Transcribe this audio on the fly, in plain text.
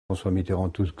François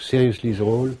Mitterrand took seriously his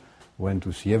role, went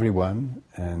to see everyone,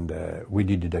 and we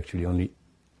did it actually only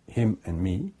him and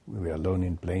me. We were alone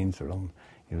in planes around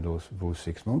those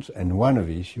 6 months, and one of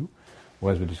the issues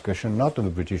was the discussion not of a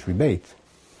British rebate,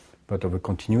 but of a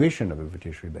continuation of a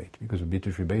British rebate, because the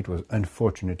British rebate was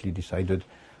unfortunately decided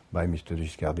by Mr.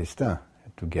 Giscard d'Estaing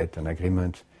to get an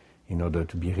agreement in order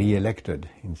to be re-elected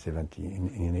in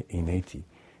 80.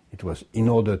 It was in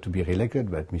order to be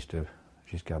re-elected, but Mr.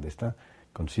 Giscard d'Estaing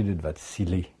considered that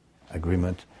silly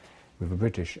agreement with the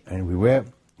British, and we were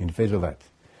in favor of that.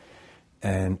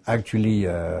 And actually,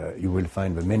 you will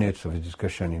find the minutes of the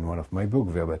discussion in one of my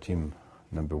books, verbatim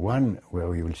 #1,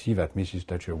 where you will see that Mrs.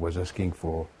 Thatcher was asking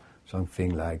for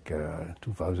something like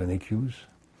 2,000 EQs,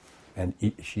 and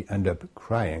she ended up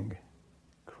crying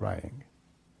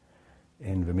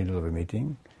in the middle of a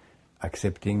meeting,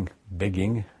 accepting,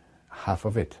 begging half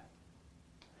of it.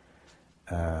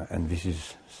 And this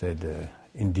is said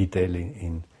in detail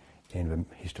in the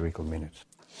historical minutes.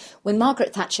 When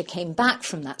Margaret Thatcher came back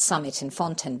from that summit in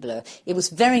Fontainebleau, it was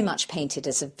very much painted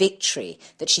as a victory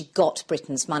that she got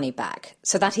Britain's money back.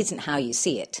 So that isn't how you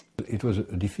see it. It was a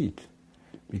defeat,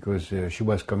 because she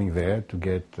was coming there to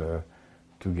get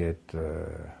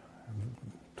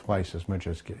twice as much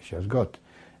as she has got.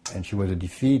 And she was a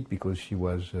defeat because she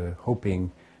was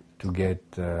hoping to get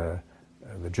the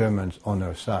Germans on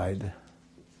her side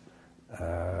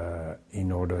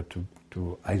in order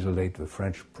to isolate the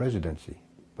French presidency.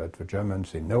 But the Germans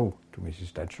say no to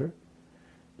Mrs. Thatcher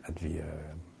at the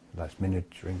last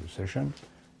minute during the session,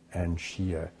 and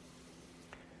she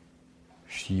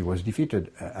was defeated.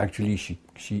 Actually,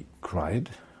 she cried,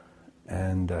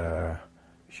 and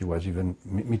she was even,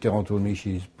 Mitterrand told me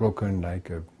she's broken like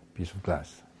a piece of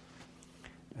glass.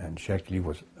 And she actually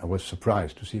I was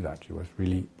surprised to see that. She was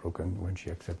really broken when she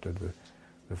accepted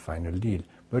the final deal.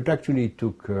 But actually it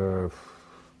took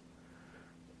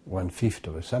 1/5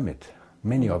 of a summit.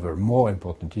 Many other more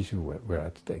important issues were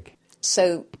at stake.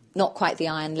 So not quite the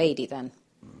Iron Lady then?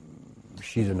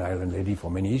 She's an Iron Lady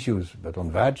for many issues, but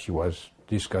on that she was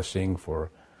discussing for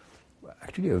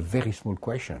actually a very small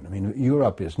question. I mean,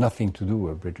 Europe has nothing to do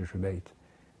with British rebate.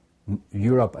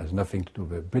 Europe has nothing to do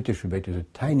with British rebate. Is a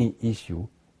tiny issue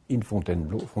in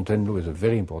Fontainebleau. Fontainebleau is a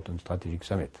very important strategic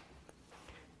summit.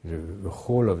 The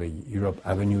whole of the Europe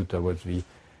avenue towards the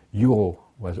euro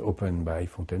was opened by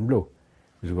Fontainebleau.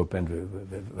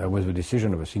 There was the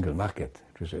decision of a single market.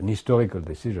 It was an historical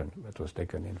decision that was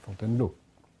taken in Fontainebleau.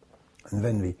 And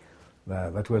then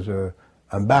that was an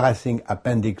embarrassing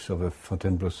appendix of a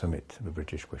Fontainebleau summit, the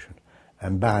British question.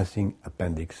 Embarrassing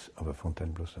appendix of a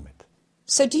Fontainebleau summit.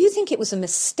 So do you think it was a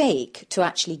mistake to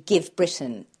actually give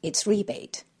Britain its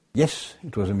rebate? Yes,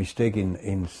 it was a mistake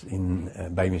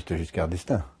by Mr. Giscard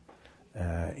d'Estaing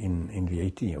in the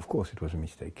 80. Of course, it was a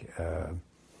mistake.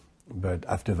 But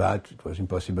after that, it was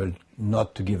impossible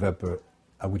not to give up,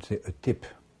 I would say, a tip.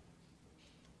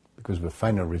 Because the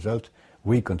final result,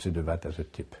 we consider that as a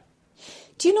tip.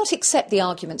 Do you not accept the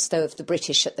arguments, though, of the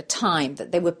British at the time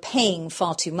that they were paying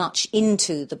far too much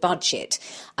into the budget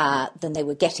than they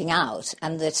were getting out,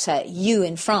 and that you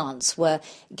in France were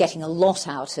getting a lot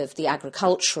out of the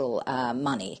agricultural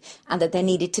money, and that there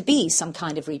needed to be some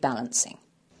kind of rebalancing?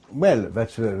 Well,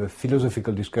 that's a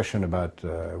philosophical discussion about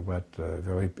what the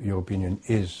European Union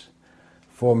is.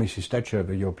 For Mrs. Thatcher,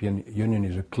 the European Union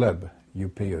is a club. You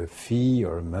pay a fee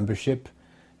or a membership,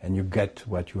 and you get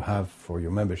what you have for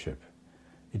your membership.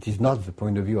 It is not the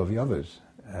point of view of the others.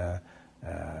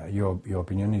 Your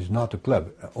opinion is not a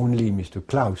club. Only Mr.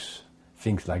 Klaus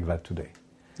thinks like that today.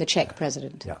 The Czech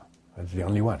president. Yeah, that's the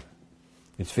only one.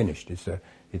 It's finished.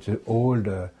 It's an old,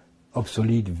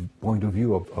 obsolete point of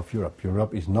view of Europe.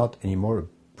 Europe is not anymore a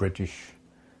British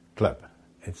club.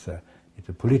 It's a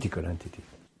political entity.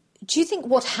 Do you think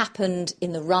what happened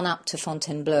in the run-up to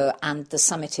Fontainebleau and the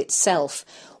summit itself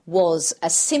was a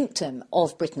symptom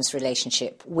of Britain's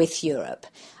relationship with Europe?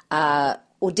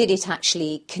 Or did it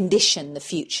actually condition the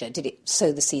future? Did it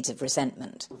sow the seeds of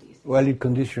resentment? Well, it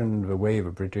conditioned the way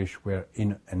the British were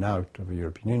in and out of the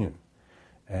European Union.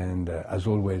 And as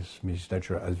always, Mrs.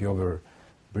 Thatcher, as the other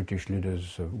British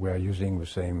leaders, were using the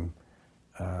same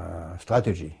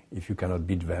strategy. If you cannot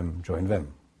beat them, join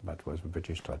them. That was the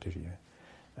British strategy.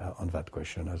 On that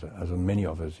question, as on many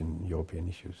others in European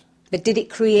issues. But did it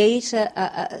create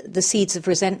the seeds of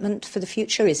resentment for the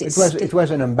future? It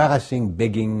was an embarrassing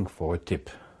begging for a tip,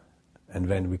 and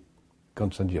then we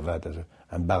constantly have that as an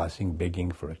embarrassing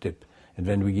begging for a tip, and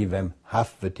then we give them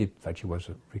half the tip that she was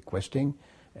requesting,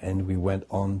 and we went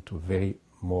on to very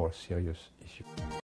more serious issues.